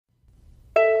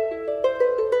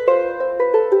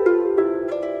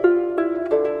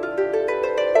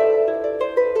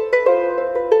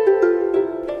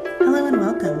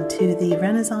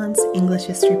Renaissance English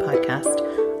History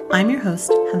Podcast. I'm your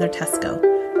host, Heather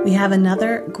Tesco. We have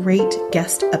another great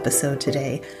guest episode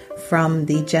today from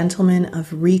the gentlemen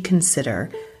of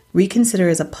Reconsider. Reconsider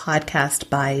is a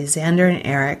podcast by Xander and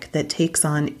Erik that takes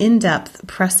on in-depth,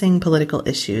 pressing political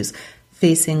issues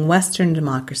facing Western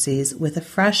democracies with a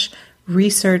fresh,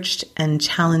 researched, and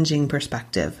challenging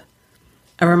perspective.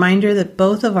 A reminder that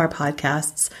both of our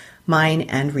podcasts, mine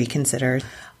and Reconsider,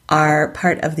 are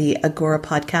part of the Agora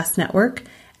Podcast Network,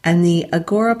 and the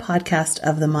Agora Podcast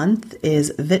of the Month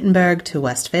is Wittenberg to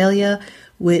Westphalia,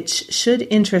 which should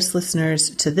interest listeners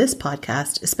to this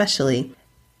podcast especially.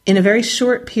 In a very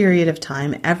short period of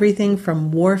time, everything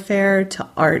from warfare to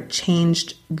art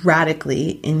changed radically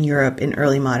in Europe, in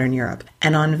early modern Europe.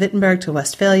 And on Wittenberg to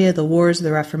Westphalia, the Wars of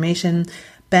the Reformation,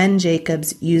 Ben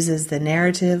Jacobs uses the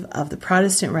narrative of the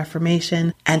Protestant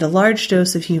Reformation and a large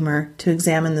dose of humor to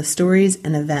examine the stories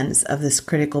and events of this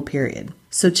critical period.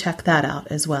 So check that out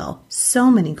as well.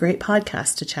 So many great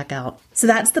podcasts to check out. So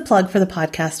that's the plug for the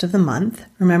podcast of the month.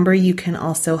 Remember, you can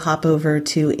also hop over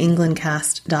to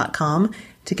englandcast.com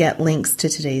to get links to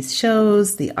today's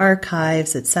shows, the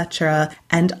archives, etc.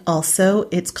 And also,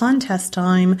 it's contest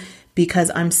time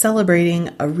because I'm celebrating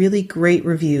a really great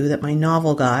review that my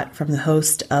novel got from the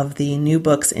host of the New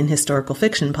Books in Historical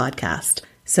Fiction podcast.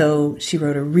 So she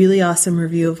wrote a really awesome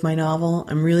review of my novel.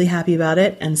 I'm really happy about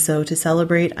it. And so to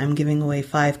celebrate, I'm giving away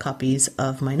 5 copies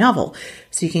of my novel.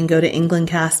 So you can go to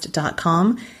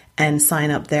englandcast.com and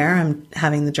sign up there. I'm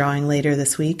having the drawing later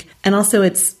this week. And also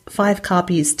it's 5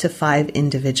 copies to 5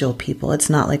 individual people. It's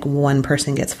not like one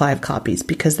person gets 5 copies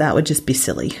because that would just be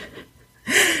silly.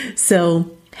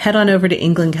 So head on over to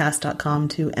englandcast.com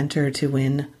to enter to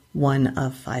win one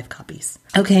of 5 copies.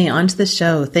 Okay, on to the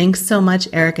show. Thanks so much,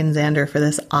 Erik and Xander, for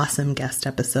this awesome guest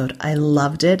episode. I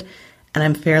loved it, and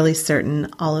I'm fairly certain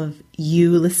all of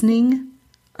you listening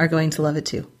are going to love it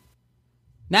too.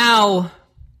 Now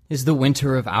is the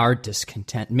winter of our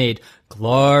discontent made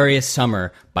glorious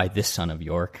summer by this son of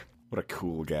York. What a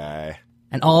cool guy.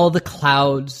 And all the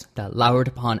clouds that lowered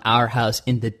upon our house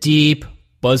in the deep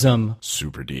bosom,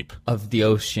 super deep, of the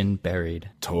ocean buried.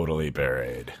 Totally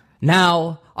buried.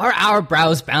 Now are our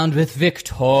brows bound with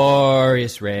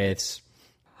victorious wraiths,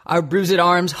 our bruised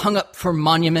arms hung up for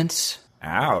monuments.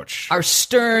 Ouch. Our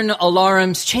stern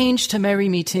alarums changed to merry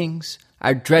meetings,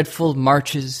 our dreadful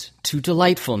marches to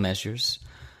delightful measures.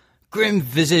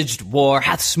 Grim-visaged war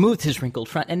hath smoothed his wrinkled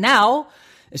front, and now,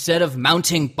 instead of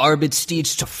mounting barbed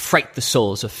steeds to fright the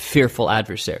souls of fearful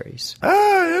adversaries,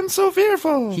 I am so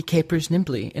fearful, he capers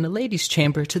nimbly in a lady's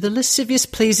chamber to the lascivious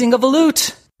pleasing of a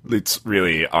lute. Lutes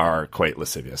really are quite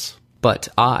lascivious. But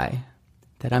I,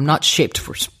 that am not shaped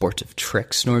for sportive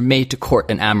tricks, nor made to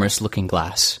court an amorous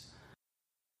looking-glass.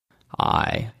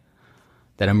 I,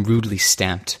 that am rudely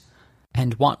stamped,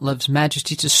 and want love's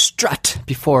majesty to strut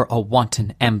before a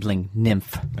wanton ambling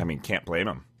nymph. I mean, can't blame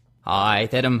him. I,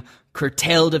 that am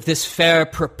curtailed of this fair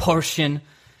proportion,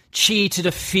 cheated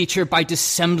of feature by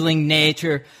dissembling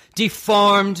nature,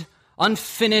 deformed,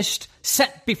 unfinished,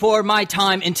 sent before my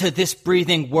time into this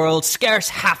breathing world, scarce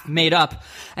half made up,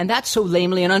 and that so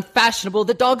lamely and unfashionable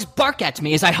the dogs bark at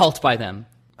me as I halt by them.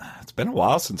 It's been a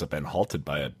while since I've been halted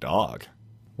by a dog.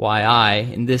 Why I,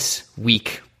 in this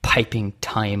weak, piping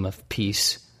time of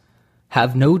peace,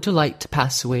 have no delight to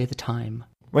pass away the time.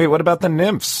 Wait, what about the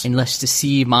nymphs? Unless to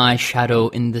see my shadow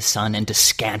in the sun and to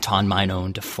scant on mine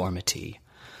own deformity.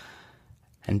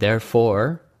 And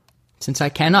therefore, since I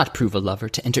cannot prove a lover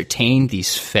to entertain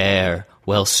these fair,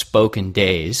 well-spoken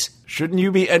days, shouldn't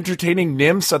you be entertaining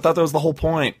nymphs? I thought that was the whole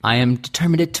point. I am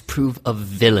determined to prove a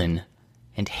villain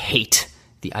and hate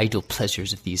the idle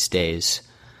pleasures of these days.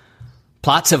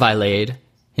 Plots have I laid,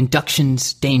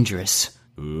 inductions dangerous.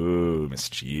 Ooh,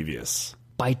 mischievous.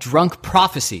 By drunk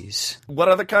prophecies. What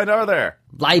other kind are there?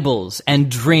 Libels and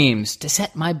dreams to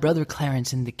set my brother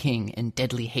Clarence and the king in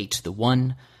deadly hate the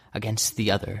one against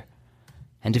the other.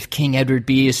 And if King Edward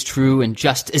be as true and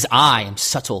just as I am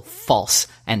subtle, false,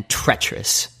 and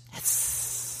treacherous,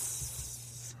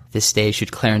 this day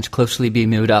should Clarence closely be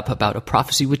mewed up about a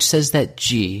prophecy which says that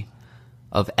G,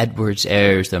 of Edward's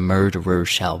heirs the murderer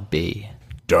shall be.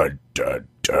 Dun, dun,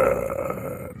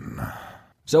 dun.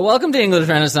 So welcome to English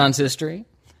Renaissance History.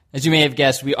 As you may have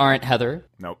guessed, we aren't Heather.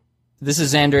 Nope. This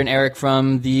is Xander and Erik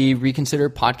from the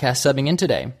Reconsidered podcast subbing in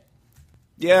today.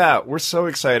 Yeah, we're so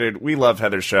excited. We love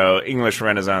Heather's show. English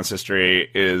Renaissance History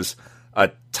is a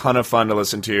ton of fun to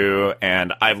listen to,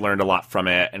 and I've learned a lot from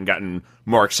it and gotten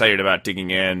more excited about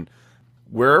digging in.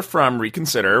 We're from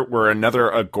Reconsider. We're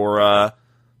another Agora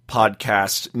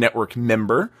podcast network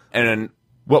member, and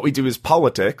what we do is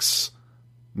politics,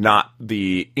 not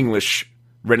the English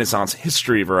Renaissance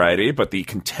history variety, but the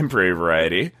contemporary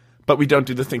variety, but we don't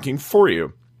do the thinking for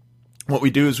you. What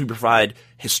we do is we provide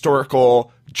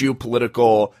historical,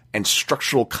 geopolitical, and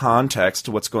structural context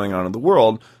to what's going on in the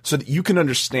world so that you can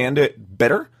understand it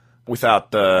better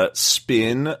without the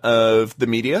spin of the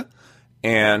media,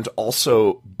 and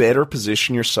also better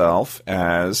position yourself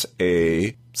as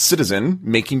a citizen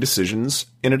making decisions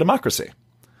in a democracy.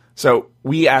 So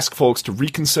we ask folks to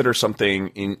reconsider something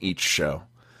in each show.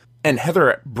 And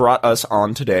Heather brought us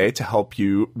on today to help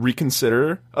you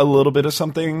reconsider a little bit of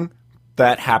something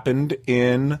that happened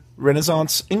in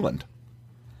Renaissance England.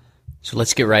 So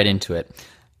let's get right into it.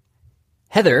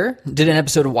 Heather did an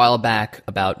episode a while back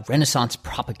about Renaissance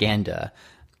propaganda,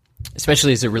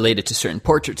 especially as it related to certain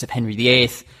portraits of Henry VIII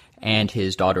and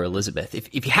his daughter Elizabeth.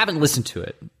 If you haven't listened to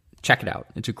it, check it out.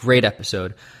 It's a great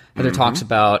episode. Heather talks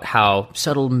about how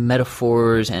subtle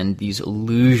metaphors and these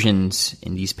allusions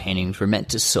in these paintings were meant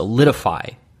to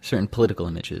solidify certain political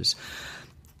images.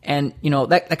 And,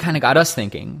 that kind of got us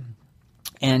thinking.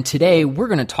 And today we're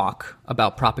going to talk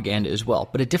about propaganda as well,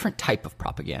 but a different type of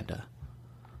propaganda.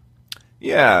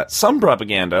 Yeah, some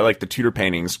propaganda, like the Tudor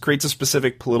paintings, creates a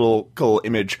specific political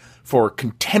image for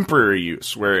contemporary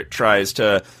use, where it tries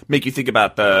to make you think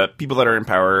about the people that are in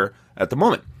power at the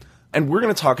moment. And we're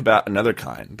going to talk about another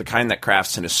kind, the kind that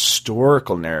crafts an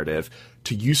historical narrative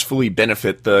to usefully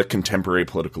benefit the contemporary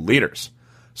political leaders.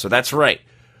 So that's right.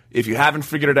 If you haven't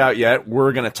figured it out yet,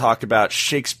 we're going to talk about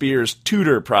Shakespeare's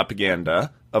Tudor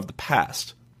propaganda of the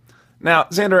past. Now,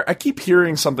 Xander, I keep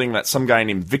hearing something that some guy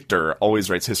named Victor always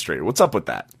writes history. What's up with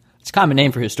that? It's a common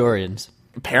name for historians.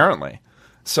 Apparently.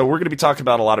 So we're going to be talking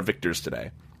about a lot of Victors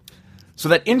today. So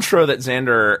that intro that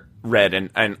Xander read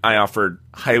and I offered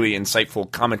highly insightful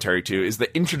commentary to is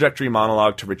the introductory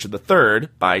monologue to Richard III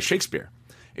by Shakespeare.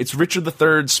 It's Richard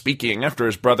III speaking after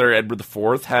his brother Edward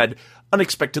IV had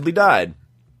unexpectedly died.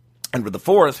 Edward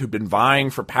IV, who'd been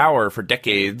vying for power for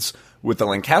decades with the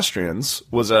Lancastrians,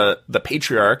 was the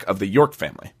patriarch of the York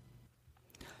family.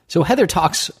 So Heather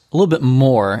talks a little bit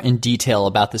more in detail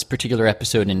about this particular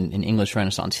episode in English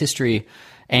Renaissance history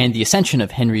and the ascension of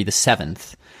Henry VII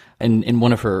in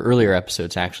one of her earlier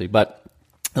episodes, actually. But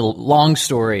a long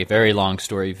story, very long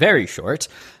story, very short.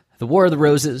 The War of the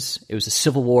Roses, it was a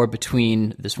civil war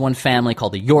between this one family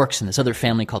called the Yorks and this other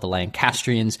family called the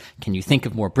Lancastrians. Can you think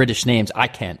of more British names? I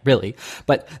can't, really.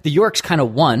 But the Yorks kind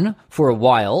of won for a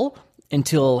while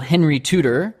until Henry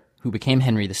Tudor, who became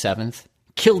Henry VII,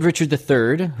 killed Richard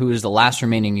III, who was the last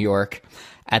remaining York,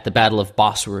 at the Battle of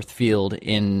Bosworth Field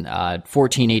in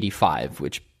 1485,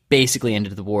 which basically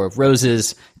ended the War of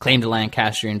Roses, claimed a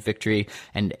Lancastrian victory,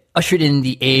 and ushered in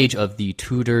the age of the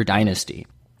Tudor dynasty.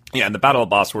 Yeah, and the Battle of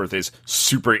Bosworth is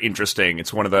super interesting.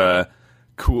 It's one of the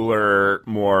cooler,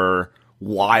 more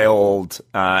wild,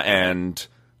 and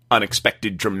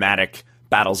unexpected, dramatic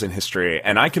battles in history.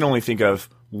 And I can only think of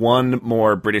one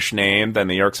more British name than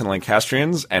the Yorks and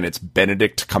Lancastrians, and it's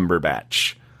Benedict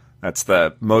Cumberbatch. That's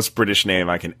the most British name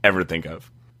I can ever think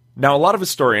of. Now, a lot of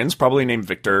historians, probably named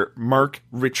Victor, mark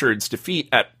Richard's defeat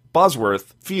at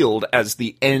Bosworth Field as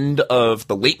the end of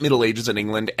the late Middle Ages in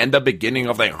England and the beginning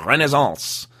of the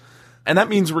Renaissance. And that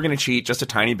means we're going to cheat just a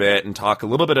tiny bit and talk a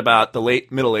little bit about the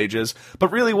late Middle Ages.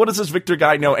 But really, what does this Victor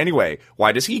guy know anyway?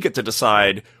 Why does he get to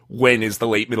decide when is the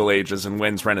late Middle Ages and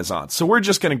when's Renaissance? So we're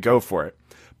just going to go for it.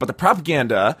 But the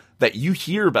propaganda that you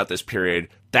hear about this period,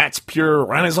 that's pure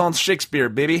Renaissance Shakespeare,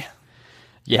 baby.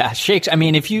 Yeah, Shakespeare. I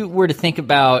mean, if you were to think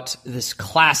about this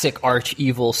classic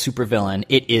arch-evil supervillain,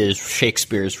 it is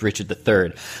Shakespeare's Richard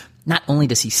III. Not only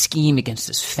does he scheme against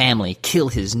his family, kill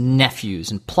his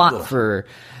nephews, and plot for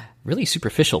really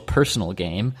superficial personal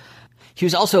game, he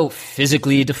was also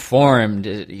physically deformed.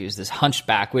 He was this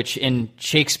hunchback, which in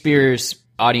Shakespeare's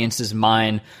audience's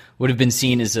mind would have been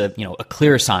seen as a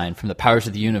clear sign from the powers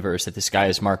of the universe that this guy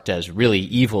is marked as really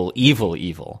evil, evil,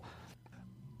 evil.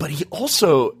 But he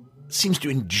also seems to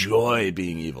enjoy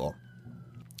being evil.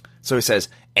 So he says,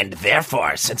 "And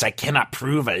therefore, since I cannot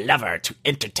prove a lover to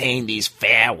entertain these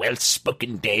fair,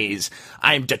 well-spoken days,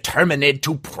 I am determined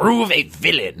to prove a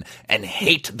villain and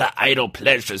hate the idle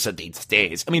pleasures of these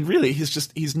days." I mean, really,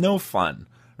 he's no fun,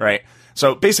 right?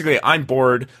 So basically, I'm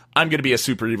bored. I'm going to be a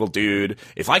super evil dude.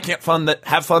 If I can't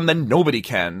have fun, then nobody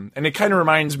can. And it kind of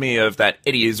reminds me of that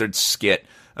Eddie Izzard skit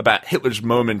about Hitler's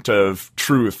moment of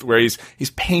truth, where he's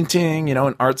painting, in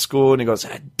art school, and he goes,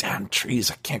 "Damn trees,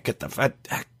 I can't get the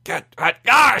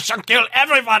I shall kill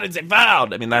everyone in the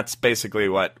world." I mean, that's basically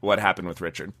what happened with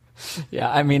Richard.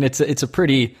 Yeah, I mean, it's a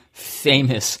pretty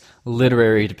famous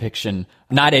literary depiction,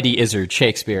 not Eddie Izzard,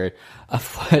 Shakespeare,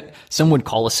 of what some would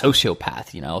call a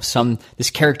sociopath, this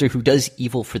character who does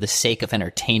evil for the sake of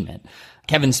entertainment.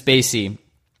 Kevin Spacey,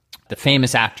 the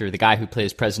famous actor, the guy who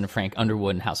plays President Frank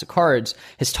Underwood in House of Cards,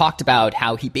 has talked about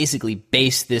how he basically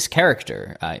based this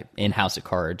character in House of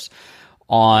Cards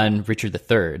on Richard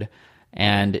III.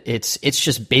 And it's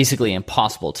just basically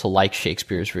impossible to like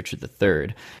Shakespeare's Richard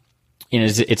III.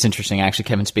 It's interesting, actually.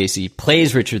 Kevin Spacey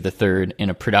plays Richard III in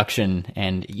a production,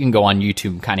 and you can go on YouTube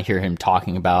and kind of hear him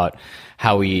talking about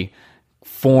how he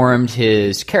formed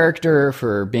his character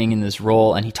for being in this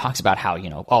role. And he talks about how,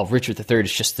 Richard III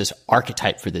is just this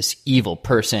archetype for this evil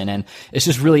person. And it's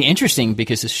just really interesting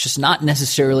because it's just not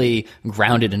necessarily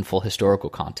grounded in full historical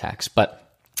context.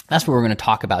 But that's what we're going to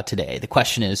talk about today. The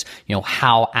question is,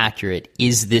 how accurate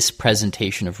is this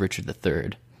presentation of Richard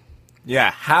III?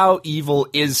 Yeah, how evil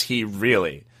is he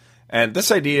really? And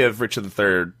this idea of Richard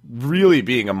III really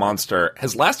being a monster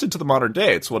has lasted to the modern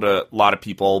day. It's what a lot of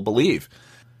people believe.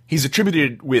 He's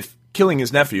attributed with killing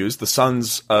his nephews, the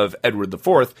sons of Edward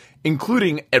IV,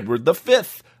 including Edward V,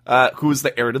 who is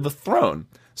the heir to the throne.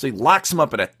 So he locks them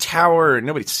up in a tower and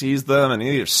nobody sees them, and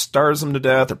he either starves them to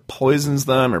death or poisons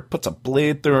them or puts a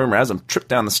blade through them or has them trip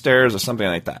down the stairs or something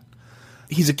like that.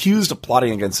 He's accused of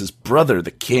plotting against his brother, the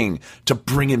king, to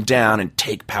bring him down and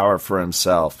take power for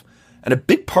himself. And a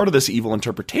big part of this evil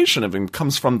interpretation of him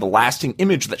comes from the lasting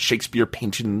image that Shakespeare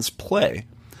painted in this play.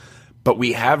 But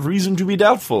we have reason to be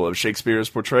doubtful of Shakespeare's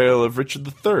portrayal of Richard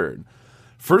III.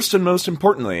 First and most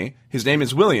importantly, his name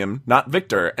is William, not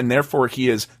Victor, and therefore he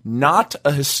is not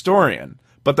a historian.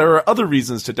 But there are other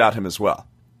reasons to doubt him as well.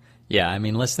 Yeah, I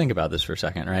mean, let's think about this for a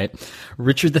second, right?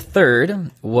 Richard III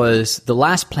was the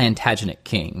last Plantagenet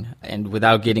king, and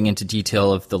without getting into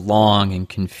detail of the long and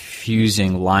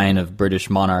confusing line of British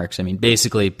monarchs, I mean,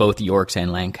 basically both Yorks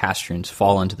and Lancastrians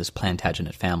fall into this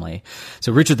Plantagenet family.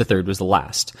 So Richard III was the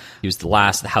last. He was the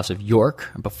last of the House of York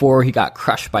before he got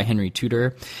crushed by Henry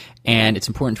Tudor. And it's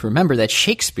important to remember that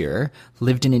Shakespeare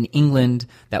lived in an England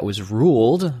that was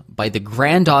ruled by the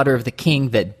granddaughter of the king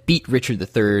that beat Richard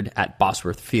III at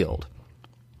Bosworth Field.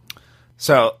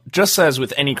 So, just as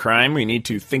with any crime, we need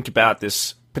to think about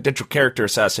this potential character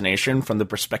assassination from the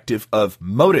perspective of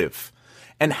motive.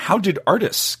 And how did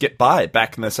artists get by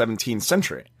back in the 17th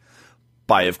century?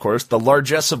 By, of course, the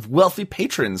largesse of wealthy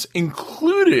patrons,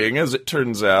 including, as it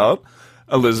turns out,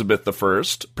 Elizabeth I,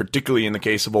 particularly in the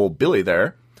case of old Billy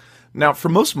there. Now, for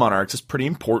most monarchs, it's pretty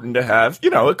important to have,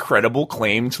 a credible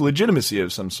claim to legitimacy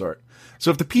of some sort.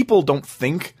 So if the people don't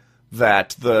think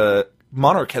that the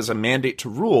monarch has a mandate to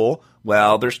rule,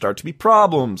 well, there start to be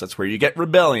problems. That's where you get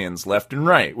rebellions left and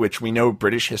right, which we know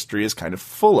British history is kind of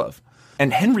full of.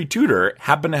 And Henry Tudor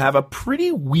happened to have a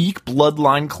pretty weak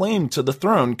bloodline claim to the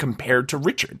throne compared to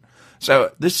Richard.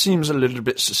 So this seems a little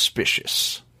bit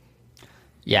suspicious.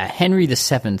 Yeah, Henry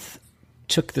VII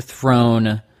took the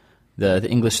throne, the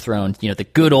English throne, the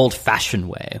good old-fashioned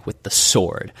way with the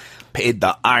sword. Paid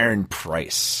the iron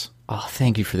price. Oh,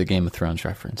 thank you for the Game of Thrones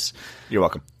reference. You're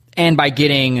welcome. And by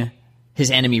getting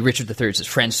his enemy Richard III's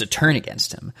friends to turn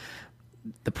against him.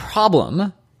 The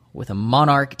problem with a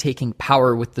monarch taking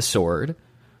power with the sword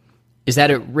is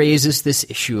that it raises this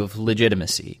issue of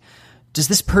legitimacy. Does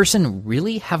this person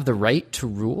really have the right to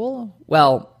rule?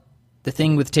 Well, the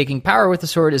thing with taking power with the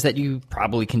sword is that you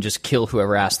probably can just kill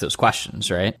whoever asks those questions,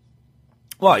 right?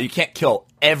 Well, you can't kill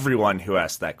everyone who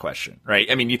asks that question, right?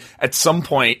 I mean, at some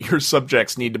point, your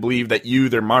subjects need to believe that you,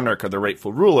 their monarch, are the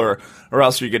rightful ruler, or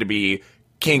else you're going to be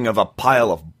king of a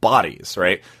pile of bodies,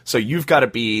 right? So you've got to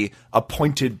be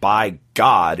appointed by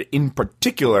God, in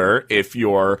particular, if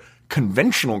your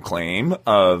conventional claim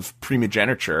of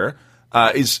primogeniture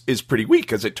is pretty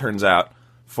weak, as it turns out,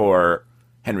 for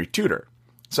Henry Tudor.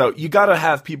 So you got to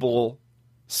have people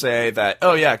say that,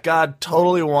 oh yeah, God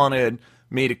totally wanted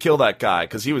me to kill that guy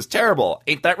because he was terrible.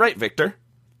 Ain't that right, Victor?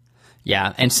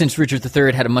 Yeah, and since Richard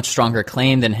III had a much stronger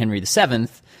claim than Henry VII,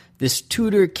 this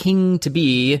Tudor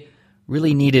king-to-be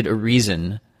really needed a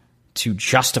reason to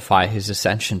justify his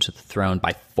ascension to the throne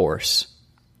by force.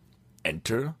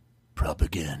 Enter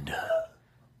propaganda.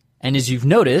 And as you've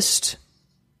noticed,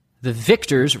 the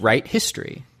victors write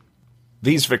history.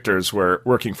 These victors were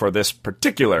working for this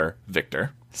particular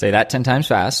victor. Say that 10 times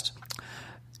fast.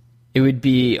 It would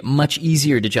be much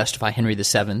easier to justify Henry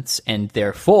VII's and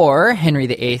therefore Henry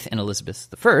VIII and Elizabeth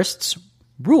I's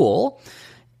rule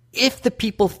if the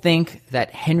people think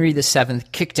that Henry VII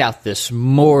kicked out this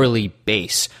morally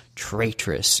base,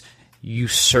 traitorous,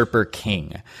 usurper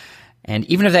king. And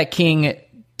even if that king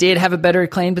did have a better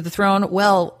claim to the throne,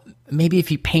 well, maybe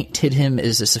if you painted him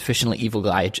as a sufficiently evil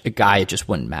guy, it just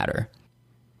wouldn't matter.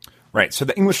 Right, so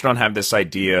the English don't have this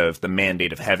idea of the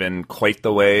mandate of heaven quite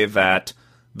the way that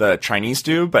the Chinese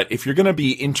do, but if you're going to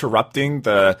be interrupting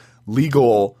the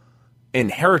legal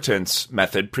inheritance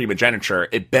method, primogeniture,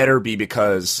 it better be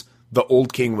because the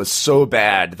old king was so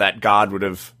bad that God would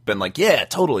have been like, yeah,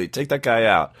 totally, take that guy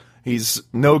out. He's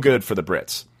no good for the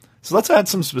Brits. So let's add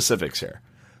some specifics here.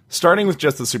 Starting with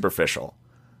just the superficial.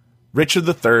 Richard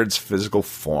III's physical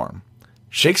form.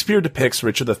 Shakespeare depicts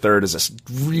Richard III as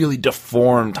a really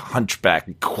deformed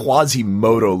hunchback,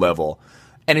 Quasimodo level.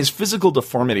 And his physical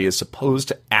deformity is supposed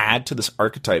to add to this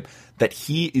archetype that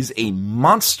he is a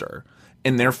monster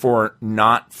and therefore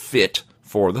not fit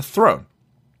for the throne.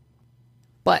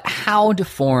 But how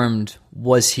deformed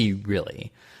was he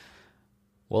really?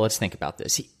 Well, let's think about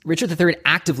this. Richard III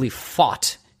actively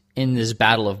fought in this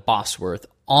Battle of Bosworth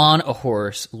on a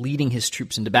horse, leading his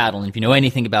troops into battle. And if you know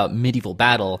anything about medieval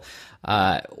battle,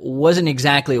 wasn't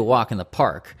exactly a walk in the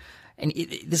park. And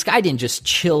this guy didn't just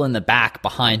chill in the back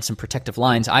behind some protective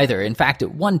lines either. In fact,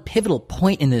 at one pivotal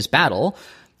point in this battle,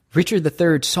 Richard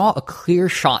III saw a clear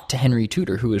shot to Henry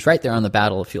Tudor, who was right there on the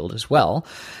battlefield as well,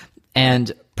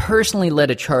 and personally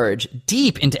led a charge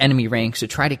deep into enemy ranks to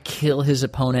try to kill his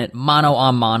opponent mano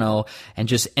a mano and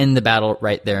just end the battle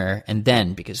right there and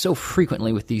then. Because so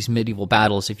frequently with these medieval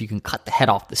battles, if you can cut the head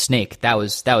off the snake, that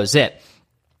was it.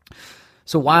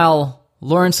 So while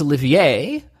Laurence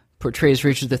Olivier portrays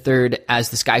Richard III as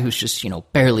this guy who's just,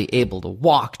 barely able to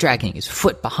walk, dragging his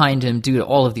foot behind him due to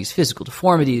all of these physical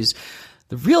deformities,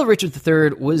 the real Richard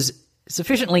III was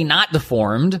sufficiently not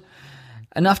deformed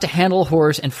enough to handle a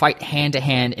horse and fight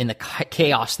hand-to-hand in the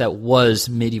chaos that was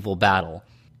medieval battle.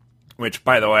 Which,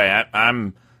 by the way,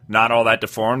 I'm not all that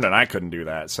deformed, and I couldn't do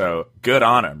that, so good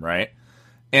on him, right?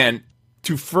 And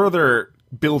to further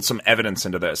build some evidence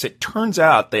into this, it turns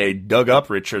out they dug up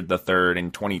Richard III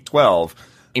in 2012,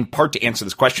 in part to answer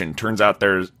this question. Turns out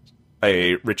there's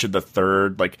a Richard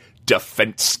III,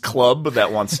 defense club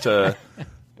that wants to...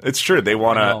 It's true, they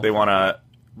want to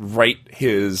right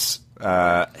his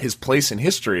place in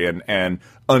history and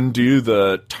undo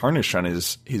the tarnish on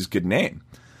his good name.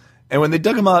 And when they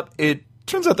dug him up, it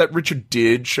turns out that Richard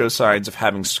did show signs of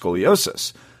having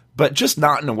scoliosis, but just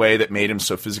not in a way that made him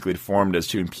so physically deformed as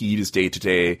to impede his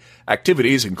day-to-day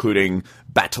activities, including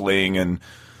battling and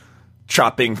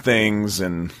chopping things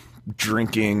and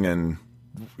drinking and,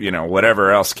 whatever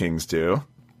else kings do.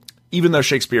 Even though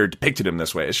Shakespeare depicted him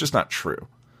this way, it's just not true.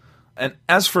 And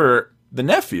as for the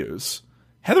nephews,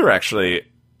 Heather actually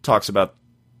talks about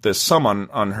this some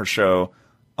on her show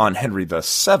on Henry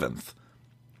VII.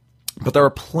 But there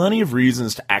are plenty of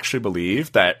reasons to actually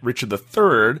believe that Richard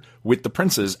III, with the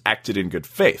princes, acted in good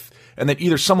faith, and that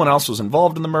either someone else was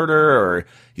involved in the murder, or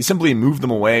he simply moved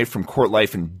them away from court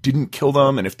life and didn't kill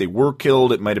them, and if they were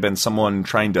killed, it might have been someone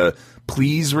trying to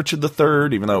please Richard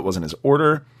III, even though it wasn't his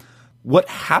order. What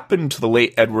happened to the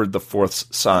late Edward IV's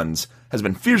sons has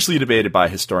been fiercely debated by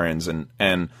historians, and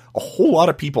a whole lot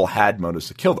of people had motives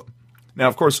to kill them. Now,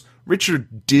 of course,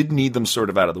 Richard did need them sort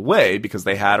of out of the way because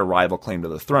they had a rival claim to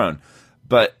the throne.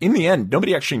 But in the end,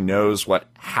 nobody actually knows what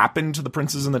happened to the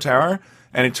princes in the tower,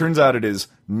 and it turns out it is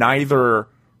neither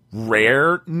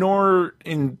rare nor,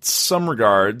 in some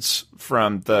regards,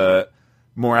 from the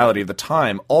morality of the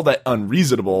time, all that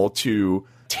unreasonable to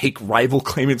take rival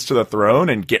claimants to the throne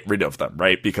and get rid of them,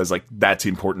 right? Because, that's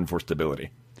important for stability.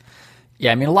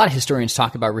 Yeah, a lot of historians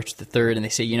talk about Richard III, and they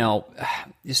say,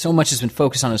 so much has been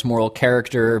focused on his moral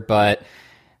character, but,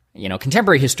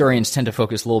 contemporary historians tend to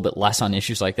focus a little bit less on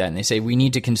issues like that, and they say we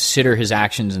need to consider his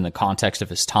actions in the context of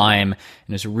his time,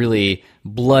 and it's a really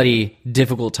bloody,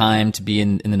 difficult time to be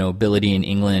in the nobility in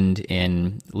England,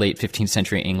 in late 15th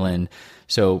century England,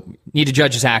 so need to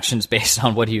judge his actions based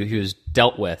on what he was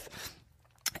dealt with.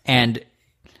 And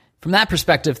from that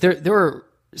perspective, there were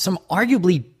some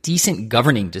arguably decent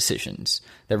governing decisions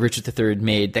that Richard III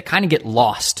made that kind of get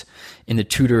lost in the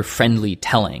Tudor-friendly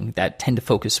telling that tend to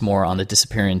focus more on the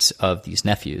disappearance of these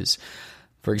nephews.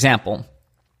 For example,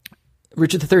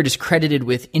 Richard III is credited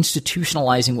with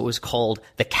institutionalizing what was called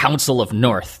the Council of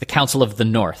the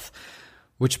North,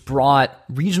 which brought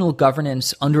regional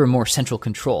governance under a more central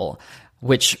control,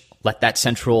 which let that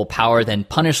central power then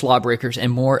punish lawbreakers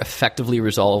and more effectively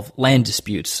resolve land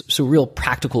disputes. So real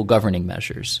practical governing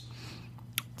measures.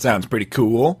 Sounds pretty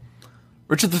cool.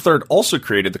 Richard III also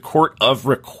created the Court of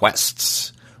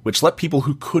Requests, which let people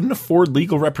who couldn't afford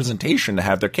legal representation to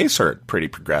have their case heard. Pretty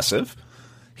progressive.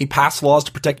 He passed laws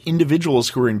to protect individuals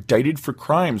who were indicted for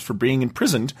crimes for being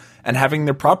imprisoned and having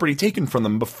their property taken from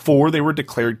them before they were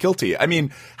declared guilty.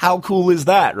 How cool is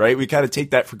that, right? We kind of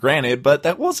take that for granted, but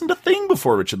that wasn't a thing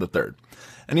before Richard III.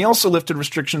 And he also lifted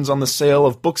restrictions on the sale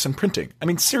of books and printing.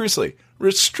 Seriously,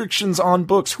 restrictions on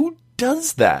books. Who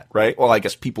does that, right? Well, I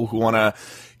guess people who want to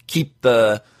keep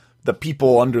the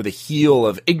people under the heel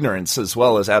of ignorance as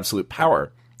well as absolute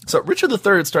power. So Richard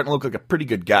III is starting to look like a pretty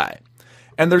good guy.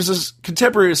 And there's this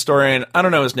contemporary historian, I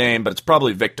don't know his name, but it's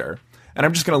probably Victor. And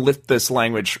I'm just going to lift this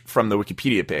language from the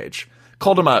Wikipedia page.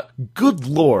 Called him a good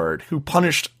lord who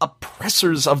punished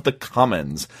oppressors of the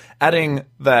commons, adding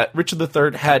that Richard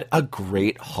III had a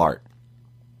great heart.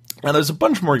 Now, there's a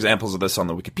bunch more examples of this on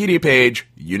the Wikipedia page.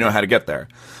 You know how to get there.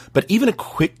 But even a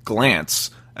quick glance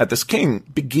at this king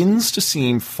begins to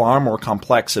seem far more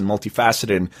complex and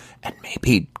multifaceted and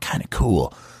maybe kind of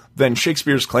cool than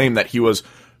Shakespeare's claim that he was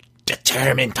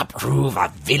determined to prove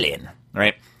a villain,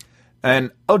 right?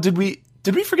 And, did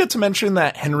we forget to mention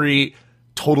that Henry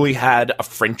totally had a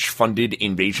French-funded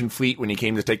invasion fleet when he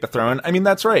came to take the throne? I mean,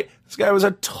 that's right. This guy was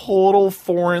a total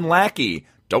foreign lackey.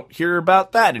 Don't hear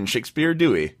about that in Shakespeare,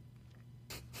 do we?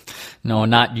 No,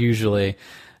 not usually.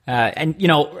 And,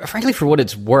 frankly, for what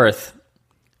it's worth,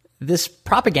 this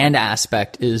propaganda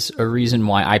aspect is a reason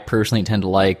why I personally tend to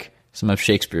like some of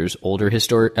Shakespeare's older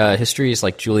histories,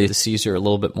 like Julius Caesar, a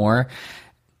little bit more.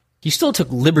 He still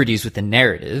took liberties with the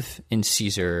narrative in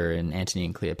Caesar and Antony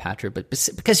and Cleopatra, but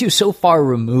because he was so far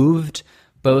removed,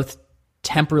 both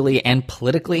temporally and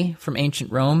politically, from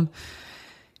ancient Rome,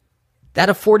 that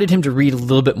afforded him to read a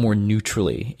little bit more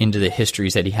neutrally into the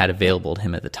histories that he had available to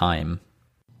him at the time.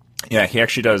 Yeah, he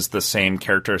actually does the same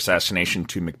character assassination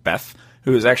to Macbeth,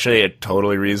 who is actually a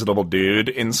totally reasonable dude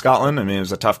in Scotland. I mean, it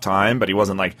was a tough time, but he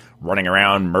wasn't like running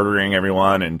around murdering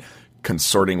everyone and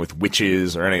consorting with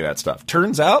witches or any of that stuff.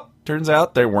 Turns out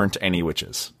there weren't any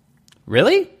witches.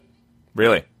 Really?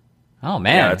 Really. Oh,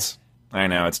 man. Yeah, I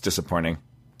know, it's disappointing.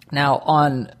 Now,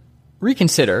 on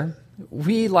Reconsider,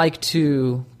 we like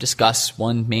to discuss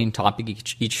one main topic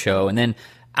each show and then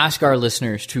ask our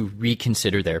listeners to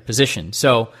reconsider their position.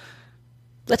 So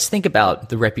let's think about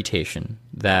the reputation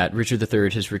that Richard III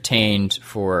has retained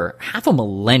for half a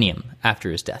millennium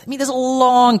after his death. I mean, that's a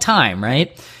long time,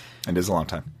 right? It is a long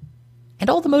time. And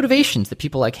all the motivations that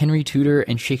people like Henry Tudor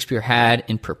and Shakespeare had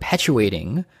in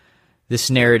perpetuating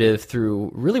this narrative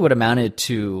through really what amounted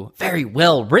to very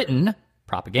well-written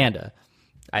propaganda.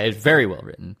 Very well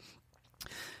written.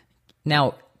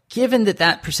 Now, given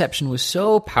that perception was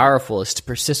so powerful as to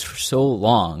persist for so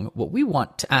long, what we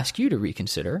want to ask you to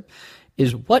reconsider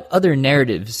is, what other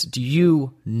narratives do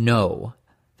you know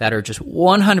that are just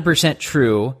 100%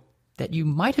 true that you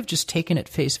might have just taken at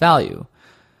face value?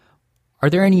 Are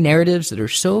there any narratives that are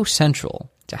so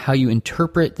central to how you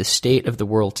interpret the state of the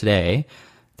world today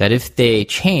that if they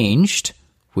changed,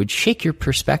 would shake your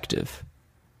perspective?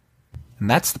 And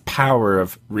that's the power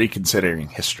of reconsidering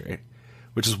history,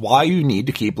 which is why you need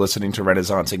to keep listening to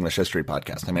Renaissance English History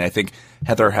Podcast. I mean, I think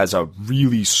Heather has a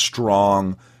really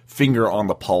strong finger on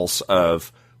the pulse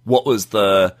of what was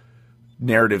the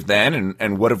narrative then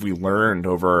and what have we learned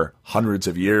over hundreds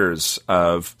of years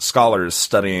of scholars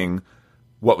studying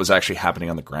what was actually happening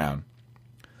on the ground.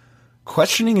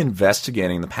 Questioning and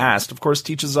investigating the past, of course,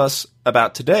 teaches us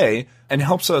about today and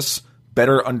helps us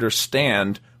better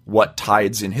understand what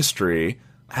tides in history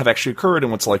have actually occurred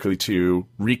and what's likely to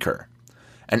recur.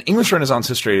 And English Renaissance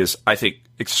history is, I think,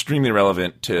 extremely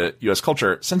relevant to U.S.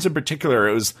 culture, since in particular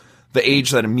it was the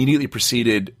age that immediately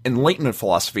preceded Enlightenment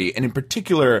philosophy, and in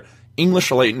particular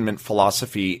English Enlightenment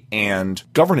philosophy and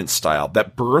governance style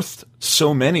that birthed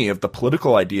so many of the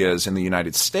political ideas in the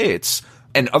United States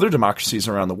and other democracies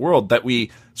around the world that we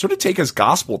sort of take as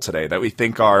gospel today, that we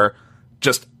think are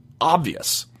just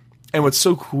obvious. And what's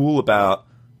so cool about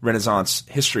Renaissance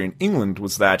history in England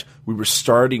was that we were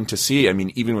starting to see, I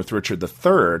mean, even with Richard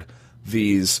III,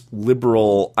 these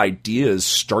liberal ideas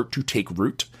start to take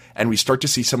root, and we start to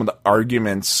see some of the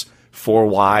arguments for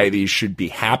why these should be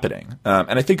happening.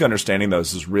 And I think understanding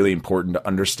those is really important to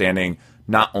understanding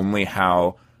not only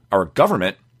how our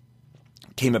government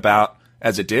came about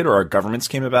as it did, or our governments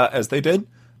came about as they did,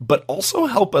 but also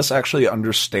help us actually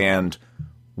understand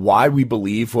why we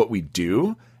believe what we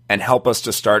do, and help us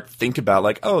to start think about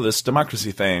like, oh, this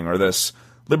democracy thing or this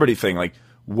liberty thing, like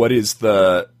what's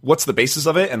the basis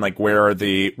of it, and like where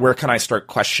can I start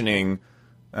questioning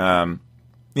some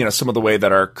of the way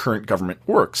that our current government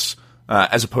works,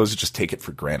 as opposed to just take it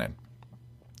for granted.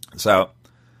 So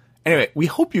anyway, we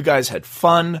hope you guys had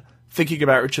fun thinking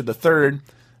about Richard III.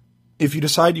 If you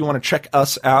decide you want to check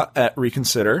us out at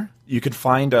Reconsider, you can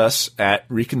find us at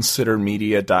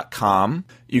reconsidermedia.com.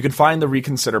 You can find the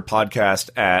Reconsider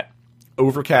podcast at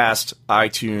Overcast,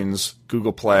 iTunes,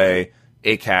 Google Play,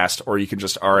 Acast, or you can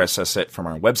just RSS it from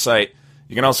our website.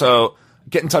 You can also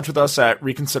get in touch with us at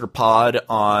Reconsider Pod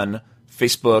on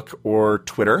Facebook or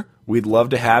Twitter. We'd love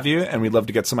to have you, and we'd love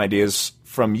to get some ideas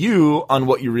from you on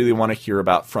what you really want to hear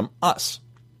about from us.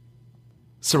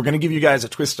 So we're going to give you guys a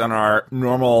twist on our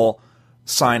normal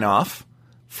sign-off.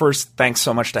 First, thanks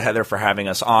so much to Heather for having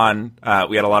us on.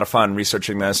 We had a lot of fun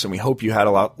researching this, and we hope you had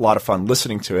a lot of fun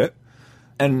listening to it.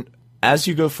 And as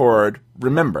you go forward,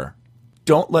 remember,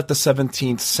 don't let the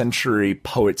 17th century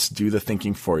poets do the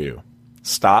thinking for you.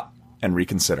 Stop and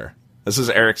reconsider. This is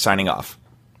Erik signing off.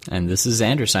 And this is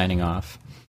Xander signing off.